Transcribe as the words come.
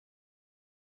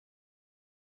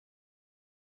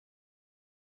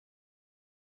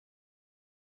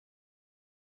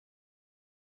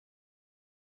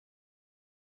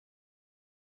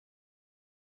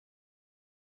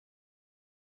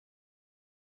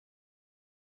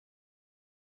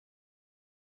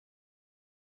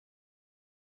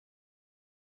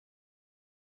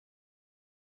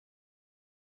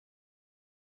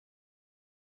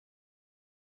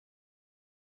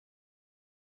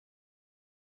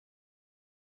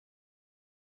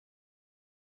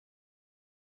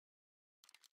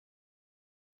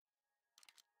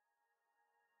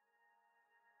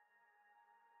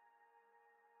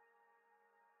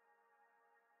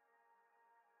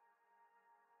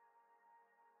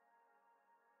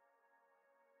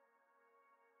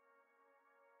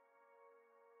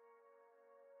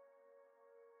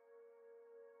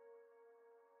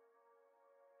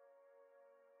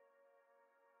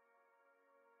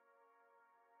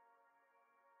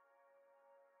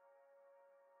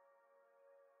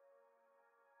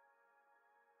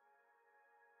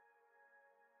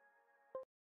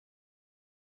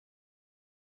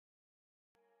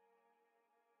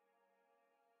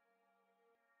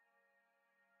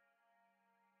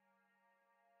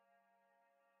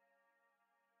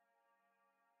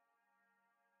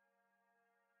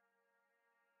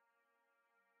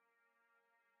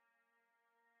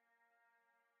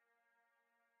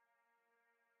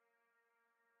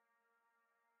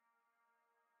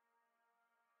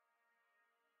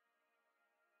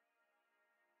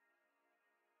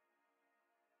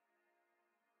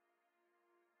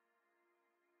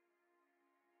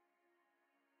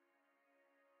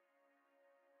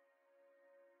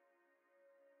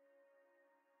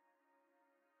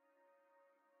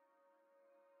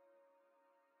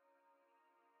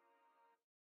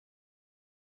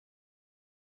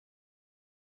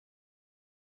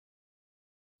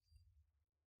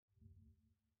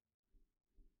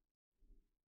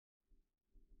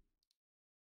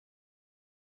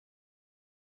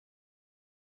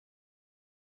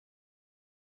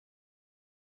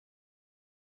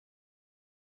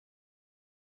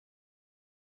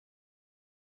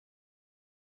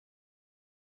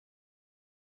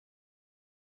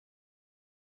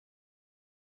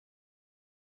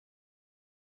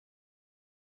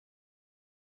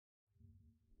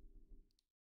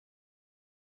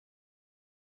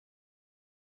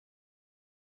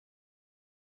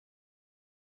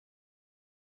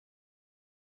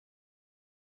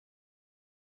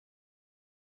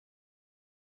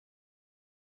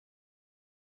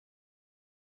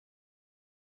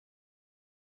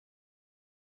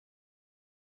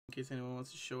in case anyone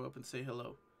wants to show up and say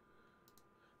hello.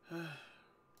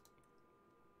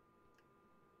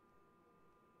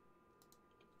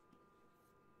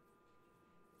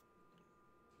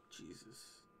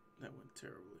 Jesus, that went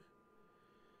terribly.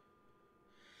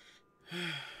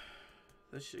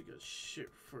 That shit got shit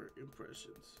for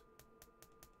impressions.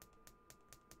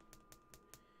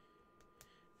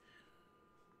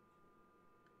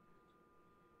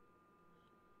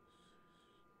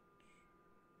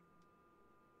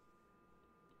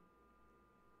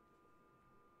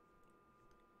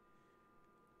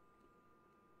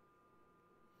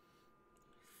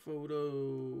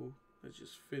 Photo. I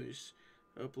just finished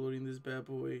uploading this bad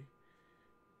boy.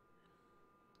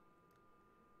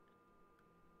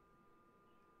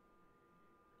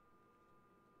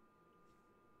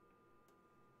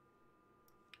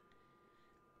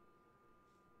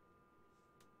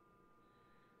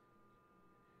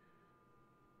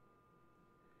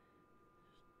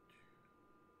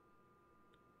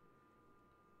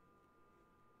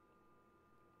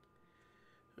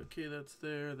 Okay, that's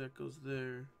there. That goes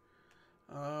there.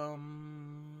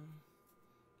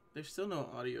 There's still no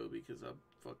audio because I'm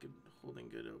fucking holding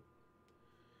it up.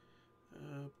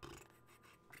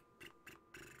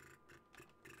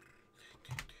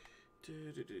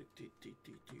 Can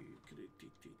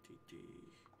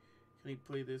you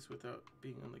play this without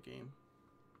being on the game?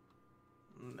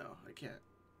 No, I can't.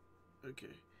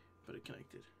 Okay, but it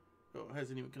connected. Oh, it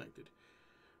hasn't even connected.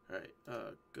 Alright,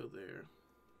 go there.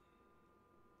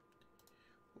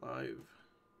 Live.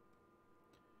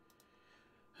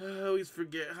 I always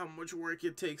forget how much work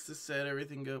it takes to set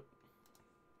everything up.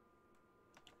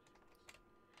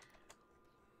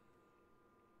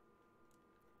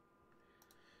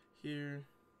 Here.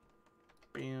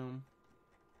 Bam.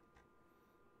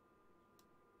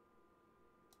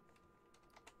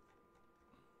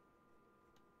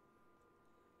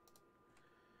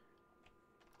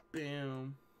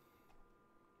 Bam.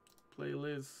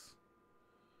 Playlist.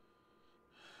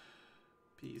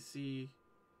 PC.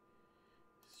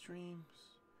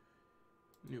 Streams.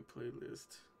 New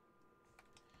playlist.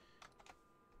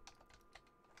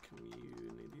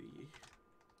 Community.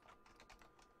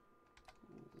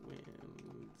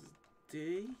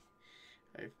 Wednesday.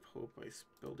 I hope I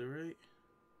spelled it right.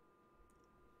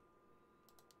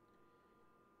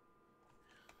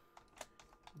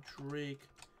 Drake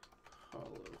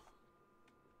Hollow.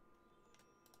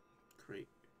 Great.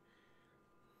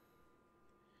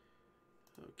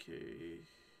 Okay.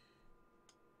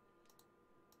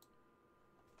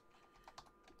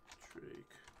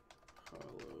 Drake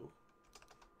Hollow.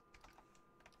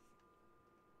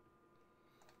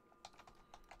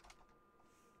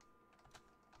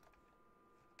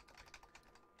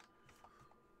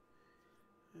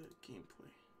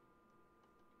 Gameplay.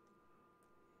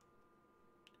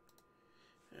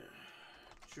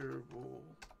 Gerbil.o.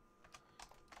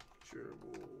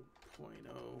 Gerbil.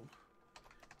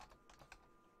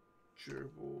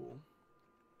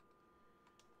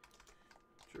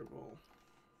 Gerbil.o.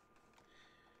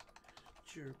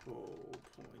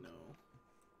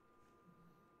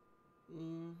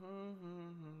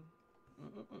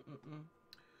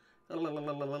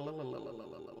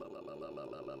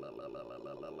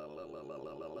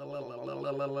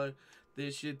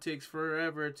 This shit takes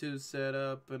forever to set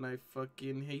up, and I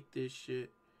fucking hate this shit.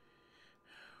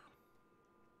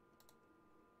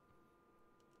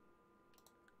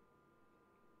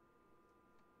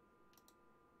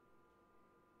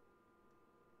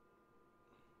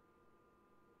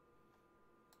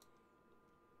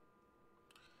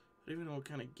 I don't even know what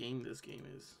kind of game this game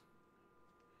is.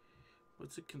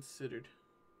 What's it considered?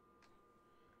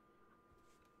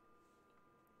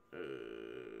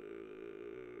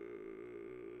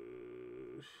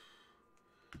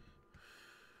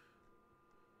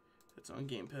 It's on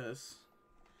Game Pass.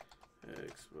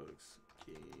 Xbox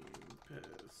Game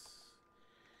Pass.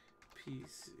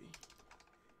 PC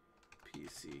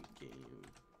Game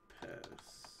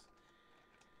Pass.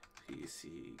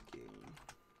 PC Game.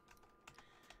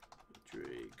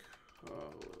 Drake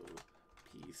Hollow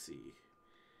PC.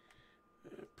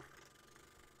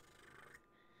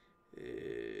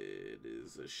 It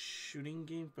is a shooting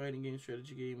game, fighting game,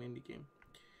 strategy game, indie game.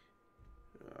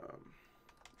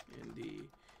 Indie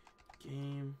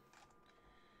game.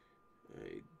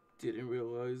 I didn't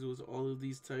realize it was all of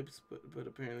these types, but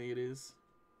apparently it is.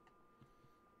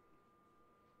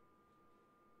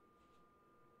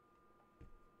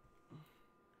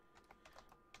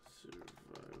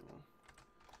 Survival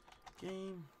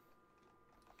game.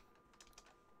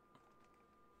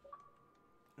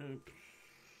 Oops.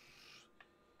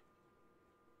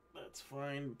 That's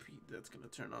fine. That's gonna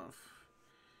turn off.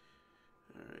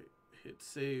 Alright, hit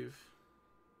save.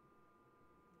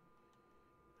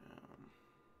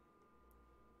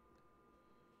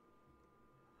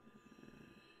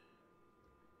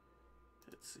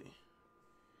 Let's see.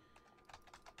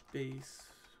 Base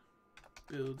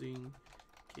building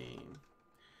game.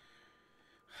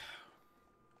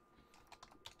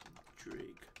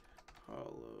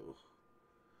 Gerbil.O.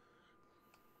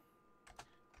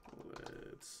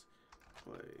 Let's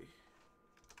play.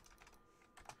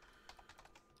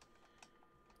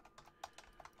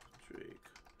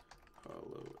 Gerbil.O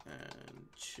and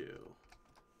chill.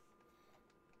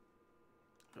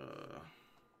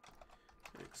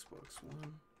 Xbox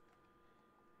One.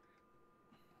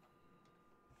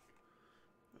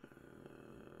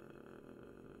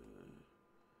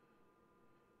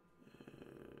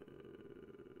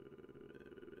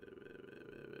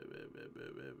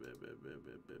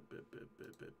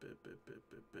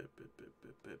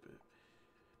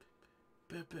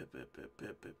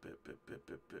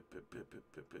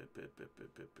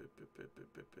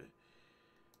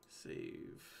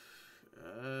 Save.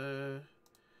 I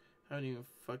don't even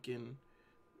fucking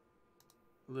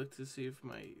look to see if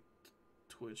my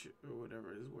Twitch or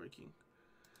whatever is working.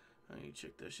 I need to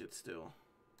check that shit still.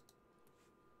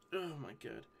 Oh my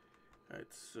god. Alright,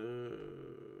 so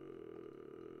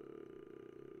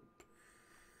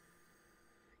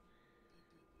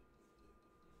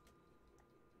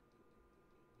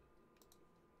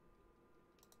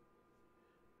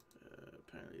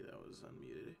apparently that was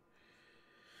unmuted.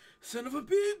 Son of a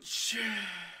bitch!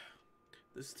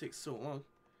 This takes so long.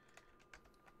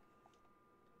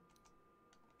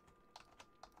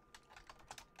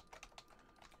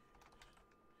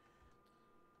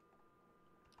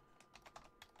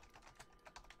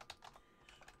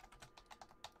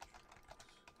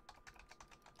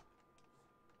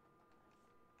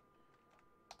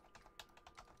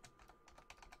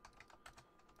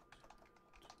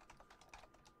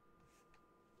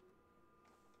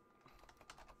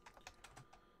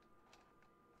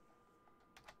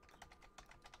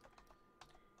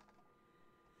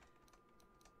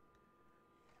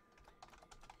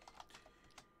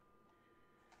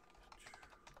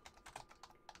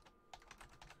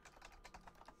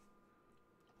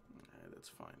 That's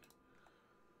fine.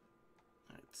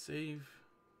 Alright, save.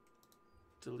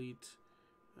 Delete.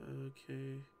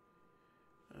 Okay.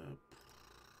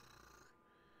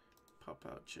 Pop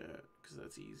out chat, because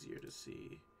that's easier to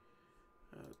see.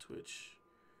 Twitch.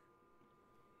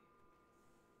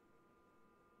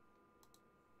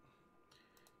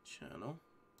 Channel.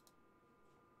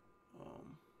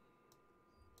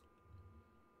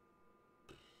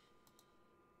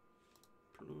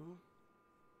 Blue.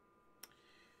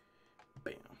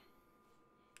 Bam.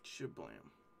 Shablam.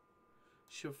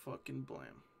 Fucking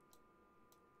blam.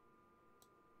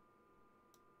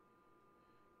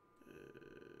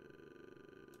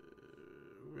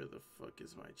 Where the fuck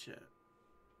is my chat?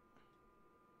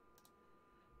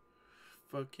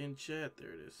 Fucking chat,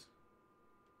 there it is.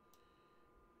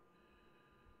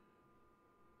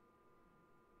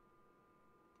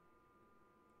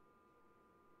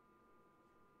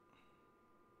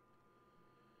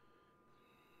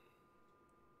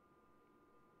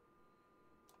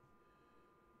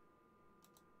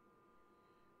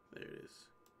 There it is.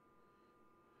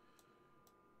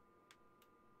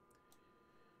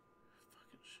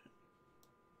 Fucking shit.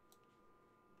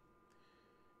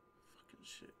 Fucking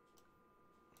shit.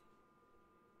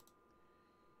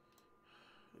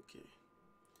 Okay.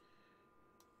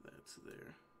 That's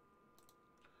there.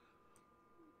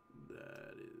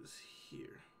 That is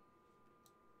here.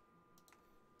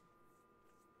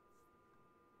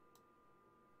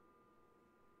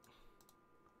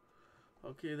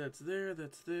 Okay, that's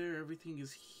there, everything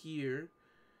is here.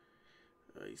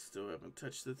 I still haven't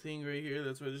touched the thing right here,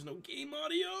 that's why there's no game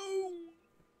audio!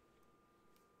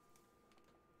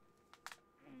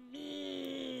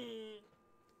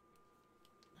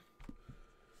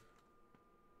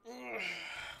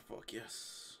 Fuck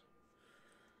yes.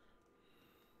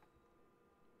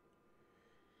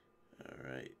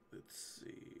 Alright, let's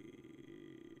see.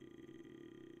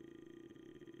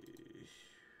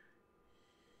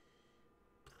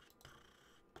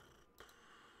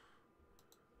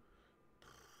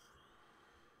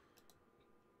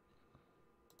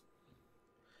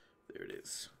 There it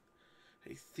is.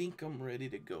 I think I'm ready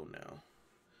to go now.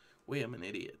 Wait, I'm an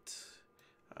idiot.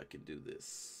 I can do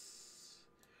this.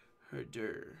 Her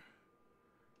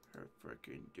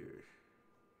fucking der.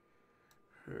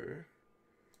 Her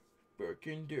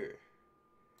fucking der.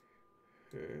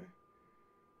 Her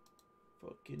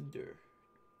fucking der.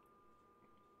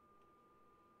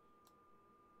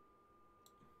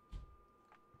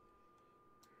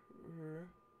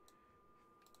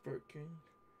 working.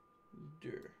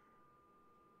 There.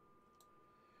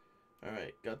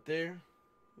 Alright, got there.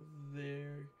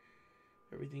 There.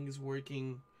 Everything is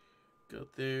working.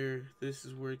 Got there. This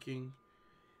is working.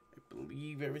 I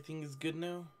believe everything is good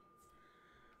now.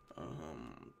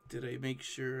 Did I make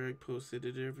sure I posted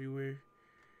it everywhere?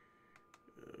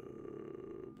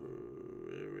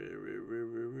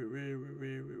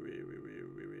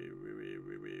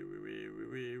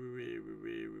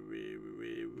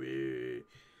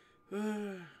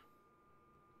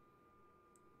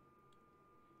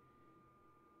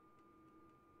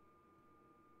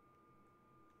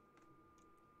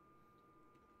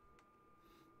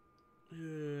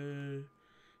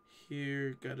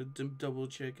 Here, gotta double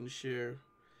check and share.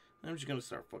 I'm just gonna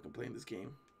start fucking playing this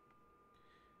game.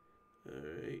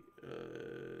 Alright,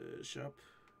 shop.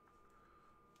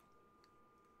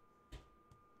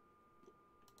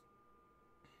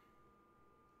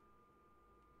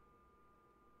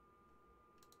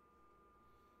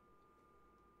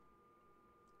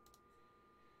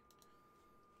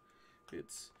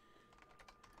 It's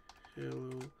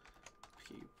hello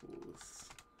peoples.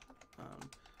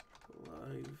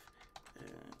 Live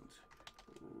and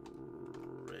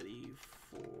ready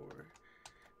for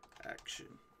action.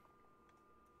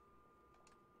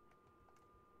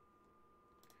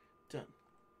 Done.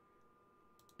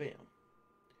 Bam.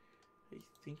 I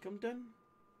think I'm done.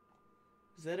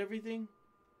 Is that everything?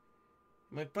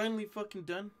 Am I finally fucking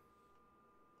done?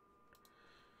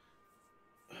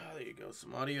 There you go.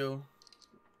 Some audio.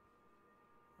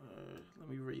 Let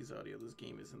me raise audio. This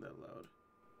game isn't that loud.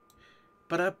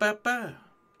 Ba-da-ba-ba.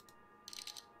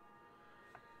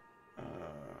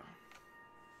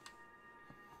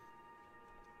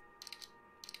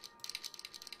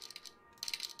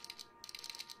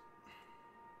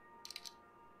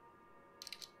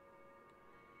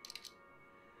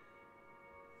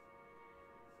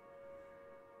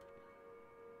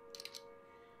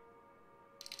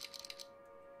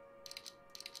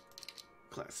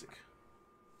 Classic.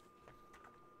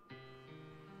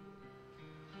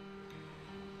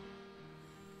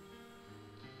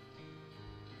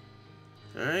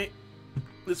 Alright.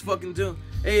 Let's fucking do.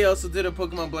 Hey, I also did a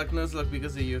Pokemon Black Nuzlocke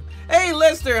because of you. Hey,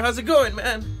 Lester, how's it going,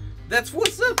 man? That's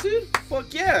what's up, dude.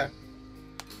 Fuck yeah.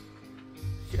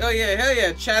 Hell yeah, hell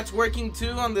yeah. Chat's working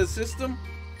too on the system.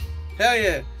 Hell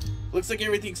yeah. Looks like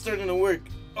everything's starting to work.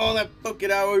 All that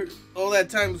fucking hour, all that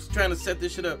time was trying to set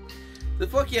this shit up. The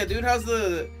fuck yeah, dude. How's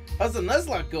the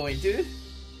Nuzlocke going, dude?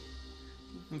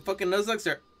 And fucking Nuzlocks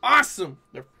are awesome.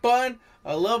 They're fun.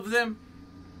 I love them.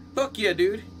 Fuck yeah,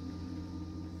 dude.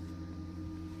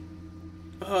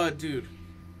 Oh, dude.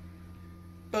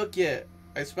 Fuck yeah.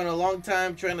 I spent a long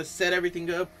time trying to set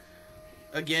everything up.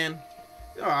 Again.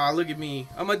 Aw, look at me.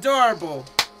 I'm adorable.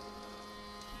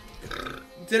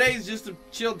 Today's just a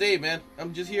chill day, man.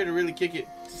 I'm just here to really kick it,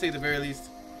 to say the very least.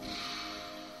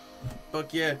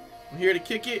 Fuck yeah. I'm here to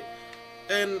kick it,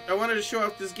 and I wanted to show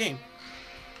off this game.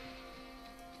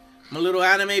 I'm a little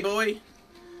anime boy.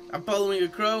 I'm following a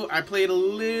crow. I played a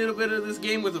little bit of this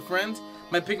game with a friend.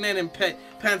 My Pignet and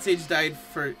Pansage died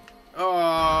for...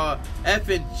 Oh,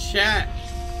 effing chat.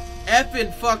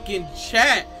 Effing fucking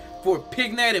chat for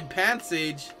Pignet and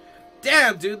Pansage.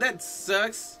 Damn, dude, that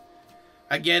sucks.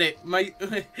 I get it. My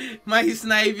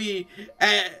Snivy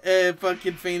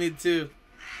fucking fainted too.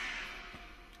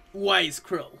 Wise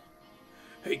crow.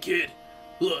 Hey kid,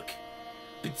 look.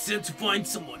 Been sent to find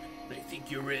someone, and I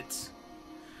think you're it.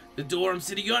 The door I'm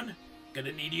sitting on,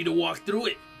 gonna need you to walk through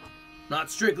it. Not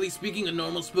strictly speaking a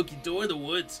normal spooky door in the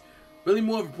woods. Really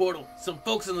more of a portal. Some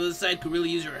folks on the other side could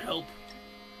really use your help.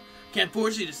 Can't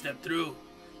force you to step through.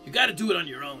 You gotta do it on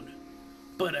your own.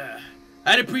 But,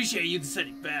 I'd appreciate you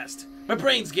deciding fast. My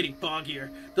brain's getting foggier.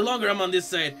 The longer I'm on this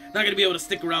side, not gonna be able to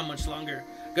stick around much longer.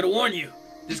 Gotta warn you,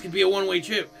 this could be a one-way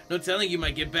trip. No telling you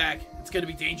might get back. It's gonna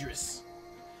be dangerous.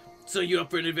 So you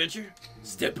up for an adventure?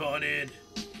 Step on in.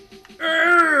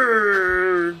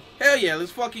 Hell yeah,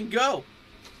 let's fucking go.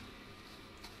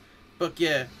 Fuck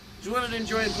yeah. Just wanted to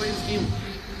enjoy and play this game.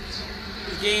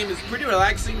 This game is pretty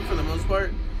relaxing for the most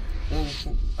part.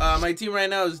 My team right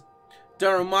now is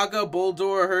Darumaka,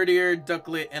 Boldor, Herdier,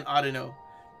 Ducklet, and Audino.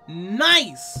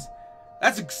 Nice!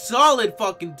 That's a solid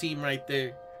fucking team right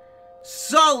there.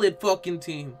 Solid fucking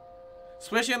team.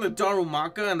 Especially on the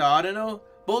Darumaka and the Audino.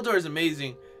 Boldor is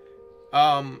amazing.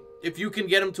 If you can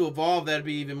get him to evolve, that'd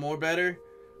be even more better.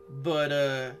 But,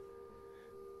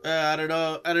 I don't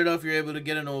know if you're able to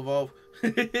get him to evolve.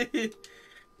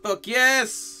 Fuck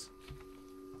yes!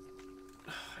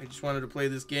 I just wanted to play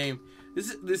this game.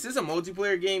 This is a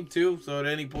multiplayer game too, so at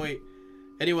any point,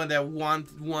 anyone that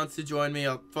wants to join me,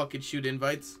 I'll fucking shoot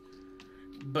invites.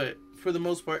 But for the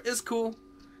most part. It's cool.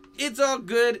 It's all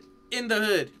good in the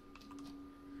hood.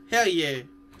 Hell yeah.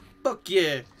 Fuck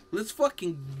yeah. Let's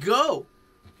fucking go.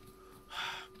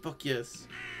 Fuck yes.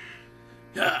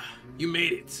 Ah, you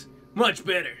made it. Much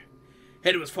better.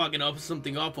 Head was fogging up with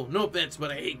something awful. No offense,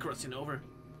 but I hate crossing over.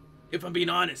 If I'm being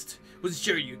honest, wasn't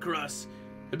sure you'd cross.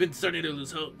 I've been starting to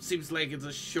lose hope. Seems like it's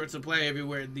a short supply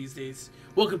everywhere these days.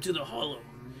 Welcome to the Hollow.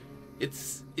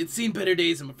 It's seen better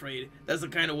days, I'm afraid. That's the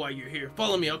kind of why you're here.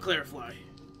 Follow me, I'll clarify.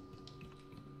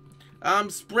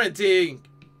 I'm sprinting.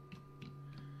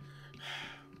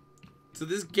 So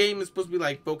this game is supposed to be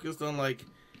like focused on like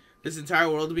this entire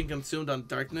world being consumed on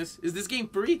darkness. Is this game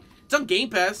free? It's on Game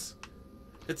Pass.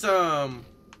 It's so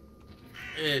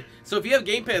if you have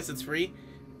Game Pass, it's free,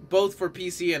 both for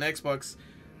PC and Xbox.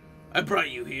 I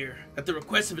brought you here at the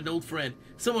request of an old friend,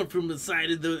 someone from the side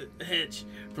of the hedge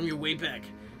from your way back.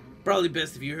 Probably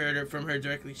best if you heard her from her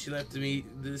directly. She left me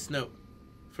this note.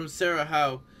 From Sarah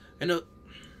Howe. I know.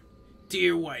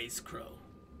 Dear Wise Crow,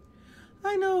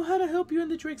 I know how to help you in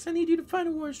the Drakes. I need you to find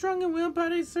a warrior, strong and willing,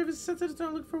 body service, sensitive,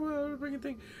 don't look for what bring a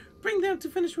thing. Bring them to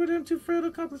finish what I'm too frail to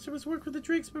accomplish. I must work with the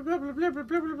Drakes, blah blah blah blah blah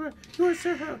blah blah. You are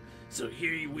Sarah Howe. So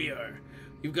here we are.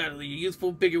 You've got the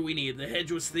youthful figure we need. The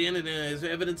hedge was thin, and as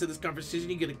evidence of this conversation,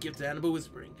 you get a gift of animal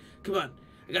whispering. Come on,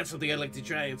 I got something I'd like to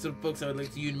try, and some folks I would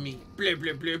like to you to meet. Blah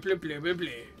blah blah blah blah blah blah.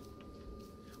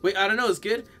 Wait, I don't know. It's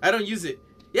good. I don't use it.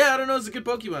 Yeah, I don't know. It's a good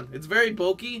Pokemon. It's very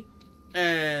bulky,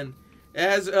 and it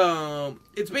has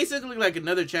it's basically like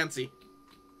another Chansey.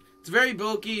 It's very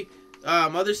bulky.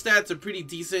 Other stats are pretty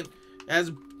decent. It has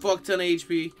a fuck ton of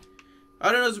HP.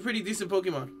 I don't know. It's a pretty decent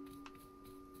Pokemon.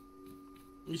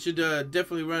 You should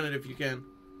definitely run it if you can.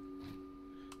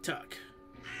 Talk.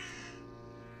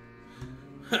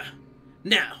 Huh.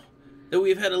 Now that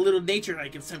we've had a little nature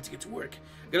hike, it's time to get to work.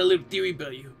 Got a little theory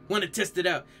about you. Want to test it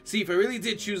out. See if I really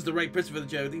did choose the right person for the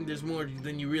job. I think there's more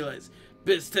than you realize.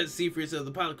 Best test, see for yourself.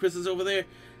 The pile of crystals over there.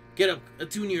 Get up,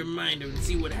 attune your mind and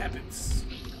see what happens.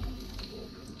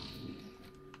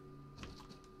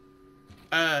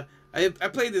 I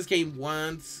played this game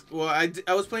once. Well, I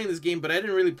was playing this game, but I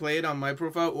didn't really play it on my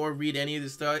profile or read any of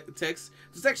the text.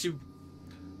 It's actually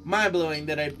mind-blowing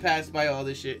that I passed by all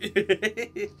this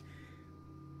shit.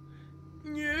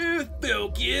 Yeah,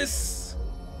 focus.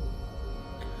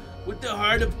 With the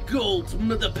heart of gold,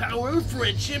 the power of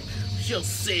friendship shall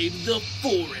save the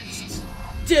forest.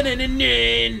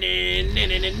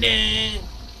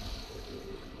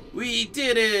 We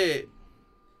did it!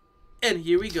 And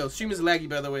here we go. Stream is laggy,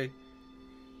 by the way.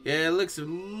 Yeah, it looks a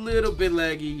little bit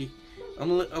laggy.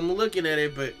 I'm looking at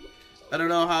it, but I don't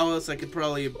know how else I could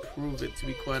probably improve it, to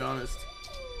be quite honest.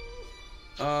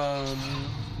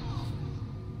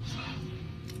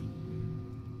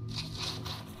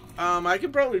 I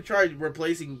could probably try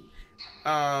replacing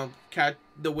the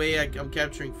way I'm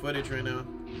capturing footage right now.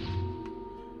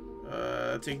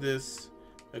 Take this,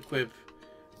 equip.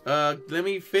 Let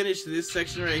me finish this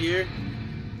section right here,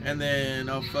 and then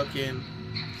I'll fucking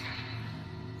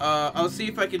I'll see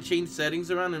if I can change settings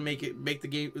around and make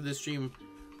the stream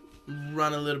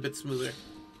run a little bit smoother.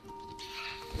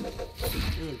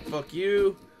 Fuck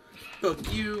you,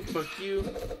 fuck you, fuck you.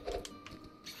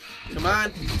 Come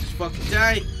on, just fucking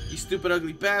die, you stupid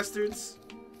ugly bastards.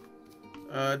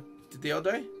 Did they all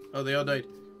die? Oh, they all died.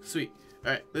 Sweet.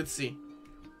 Alright, let's see.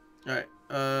 Alright,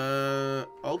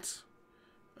 alt.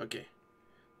 Okay.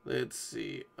 Let's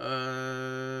see.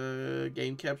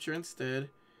 Game capture instead.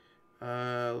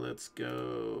 Let's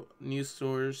go new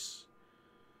source.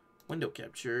 Window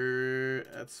capture.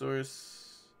 Add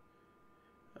source.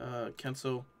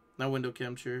 Cancel. Not window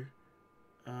capture.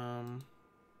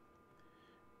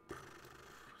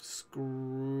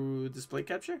 Screw display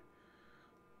capture.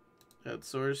 Add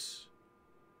source.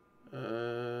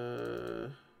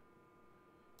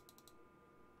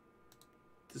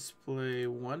 Display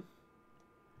 1.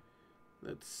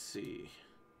 Let's see.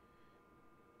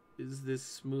 Is this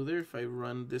smoother if I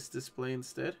run this display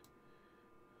instead?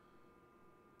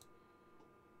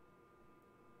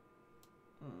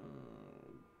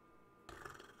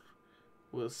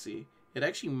 We'll see. It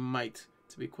actually might,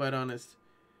 to be quite honest.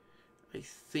 I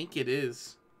think it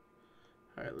is.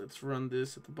 Alright, let's run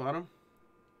this at the bottom.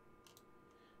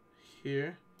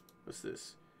 Here. What's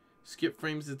this? Skip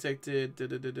frames detected.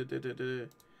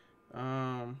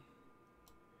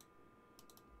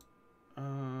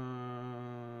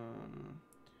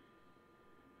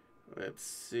 Let's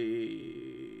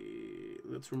see.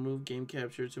 Let's remove game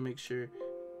capture to make sure.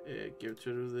 Get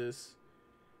rid of this.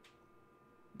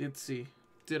 Let's see.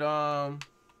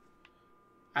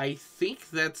 I think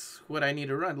that's what I need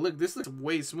to run. Look, this looks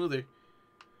way smoother.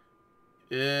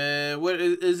 What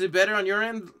is it better on your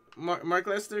end, Mark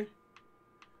Lester?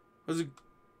 Was it?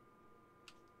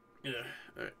 Yeah.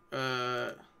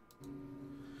 Alright.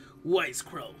 Wise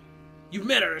Crow. You've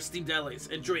met our esteemed allies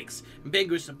and Drakes and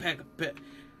Bangers and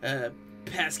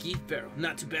Pasky Pharaoh.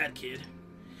 Not too bad, kid.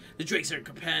 The Drakes are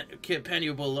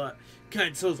companionable lot.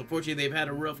 Kind souls. Unfortunately, they've had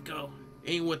a rough go.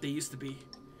 Ain't what they used to be.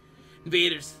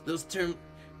 Invaders, those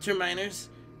terminers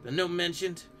that no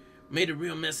mentioned, made a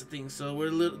real mess of things, so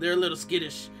they're a little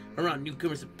skittish around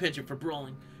newcomers and penchant for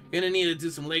brawling. You're gonna need to do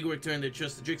some legwork to earn their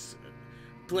trust. The Drakes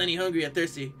plenty hungry and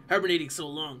thirsty, hibernating so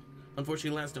long.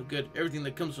 Unfortunately, land's no good. Everything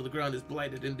that comes from the ground is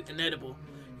blighted and inedible.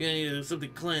 You're gonna need to do something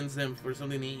to cleanse them for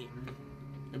something to eat.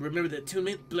 And remember that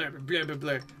attunement? Blur, blur, blur,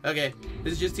 blur. Okay,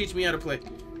 this is just teaching me how to play.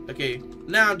 Okay,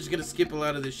 now I'm just gonna skip a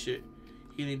lot of this shit.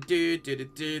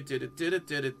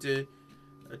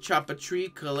 Chop a tree,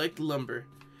 collect lumber.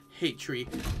 Hate tree.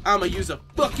 I'ma use a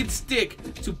fucking stick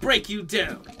to break you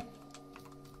down.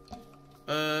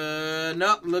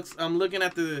 No, I'm looking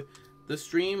at the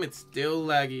stream. It's still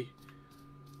laggy.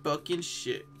 Fucking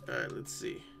shit. Alright, let's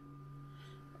see.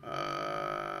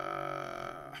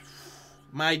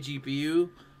 My GPU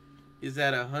is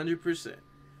at 100%.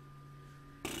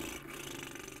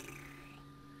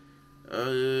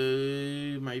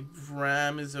 My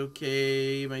RAM is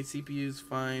okay. My CPU is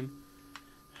fine.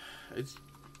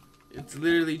 It's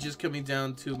literally just coming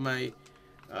down to my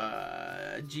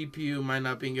GPU might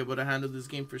not being able to handle this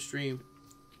game for stream.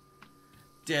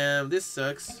 Damn, this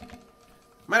sucks.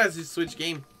 Might have to switch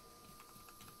game.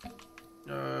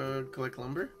 Collect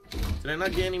lumber. Did I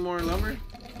not get any more lumber?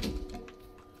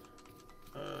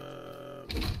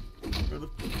 Where the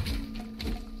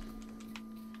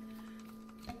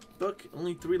fuck?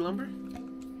 Only 3 lumber?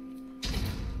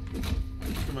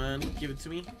 Come on, give it to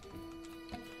me.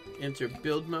 Enter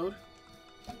build mode.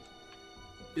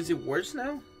 Is it worse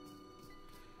now?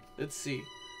 Let's see.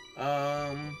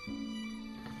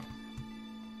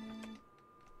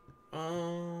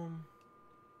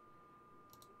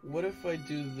 What if I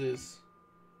do this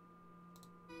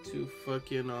to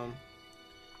fucking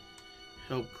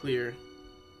help clear?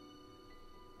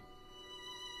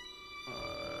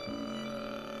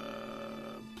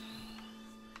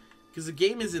 Because the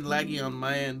game isn't lagging on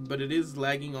my end, but it is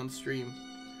lagging on stream.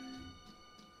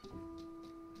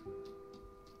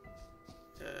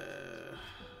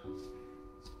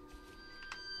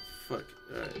 Fuck.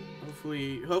 Alright.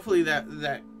 Hopefully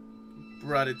that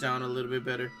brought it down a little bit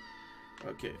better.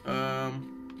 Okay.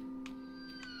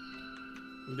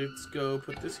 Let's go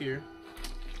put this here.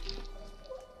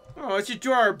 Oh, it's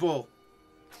adorable.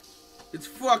 It's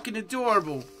fucking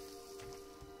adorable.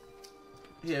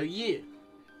 Hell yeah.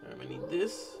 I'm gonna need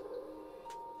this.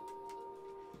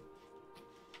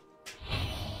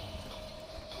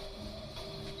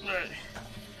 Alright.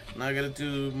 Now I gotta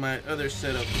do my other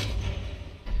setup.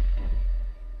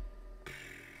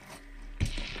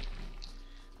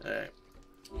 Alright.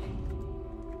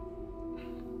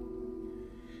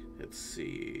 Let's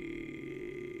see.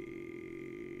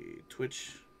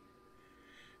 Twitch.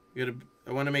 I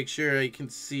want to make sure I can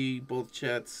see both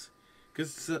chats,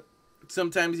 because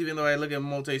sometimes even though I look at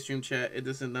multi-stream chat, it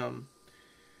doesn't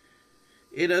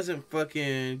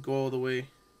fucking go all the way.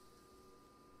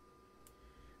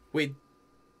 Wait,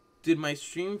 did my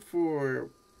stream for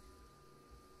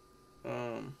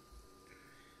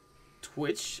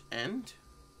Twitch end?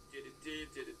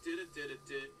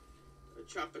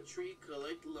 Chop a tree,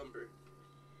 collect lumber.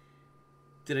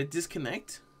 Did I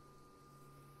disconnect?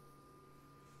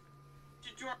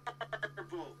 It's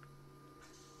adorable.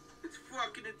 It's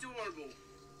fucking adorable.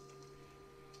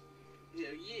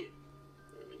 Hell yeah.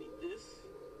 I'm gonna need this.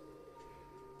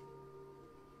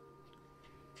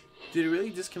 Did it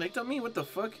really disconnect on me? What the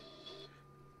fuck?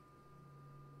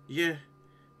 Yeah.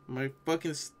 My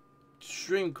fucking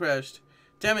stream crashed.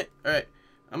 Damn it. Alright.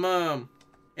 I'm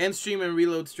end stream and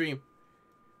reload stream.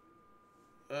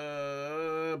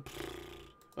 Oh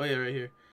yeah, right here.